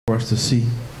us to see?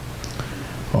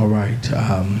 All right.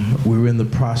 We're in the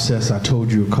process, I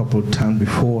told you a couple of times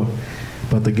before,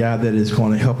 but the guy that is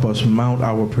going to help us mount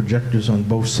our projectors on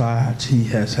both sides, he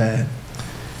has had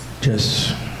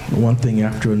just one thing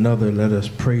after another. Let us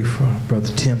pray for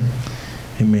Brother Tim.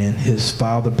 Amen. His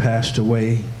father passed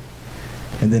away,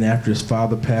 and then after his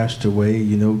father passed away,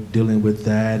 you know, dealing with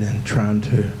that and trying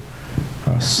to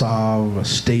solve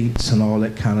estates and all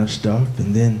that kind of stuff.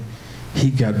 And then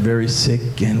he got very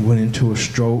sick and went into a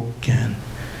stroke, and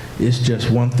it's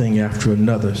just one thing after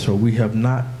another. So we have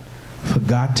not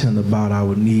forgotten about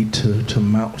our need to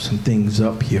mount some things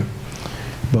up here.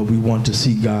 But we want to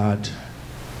see God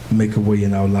make a way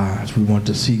in our lives. We want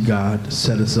to see God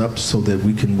set us up so that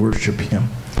we can worship him,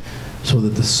 so that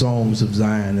the songs of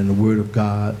Zion and the word of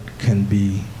God can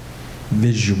be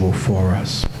visual for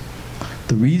us.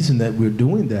 The reason that we're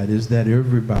doing that is that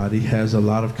everybody has a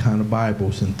lot of kind of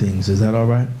Bibles and things. Is that all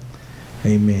right?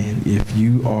 Amen. If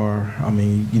you are, I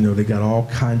mean, you know, they got all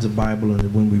kinds of Bible,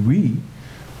 and when we read,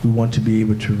 we want to be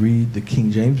able to read the King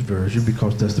James Version,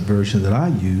 because that's the version that I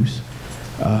use,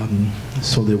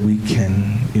 so that we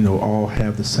can, you know, all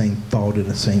have the same thought and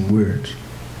the same words.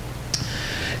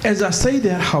 As I say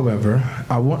that, however,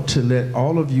 I want to let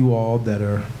all of you all that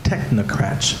are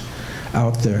technocrats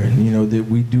out there, you know, that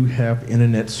we do have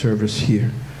internet service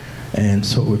here. And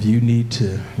so if you need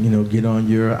to, you know, get on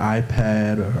your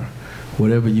iPad or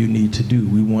whatever you need to do,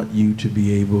 we want you to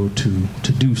be able to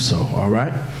do so, all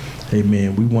right?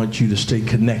 Amen. We want you to stay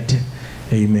connected.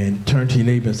 Amen. Turn to your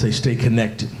neighbor and say, stay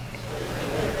connected.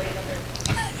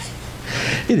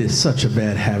 It is such a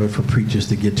bad habit for preachers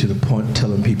to get to the point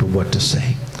telling people what to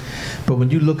say. But when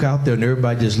you look out there and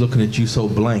everybody just looking at you so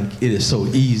blank, it is so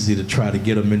easy to try to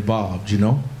get them involved, you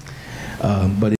know? But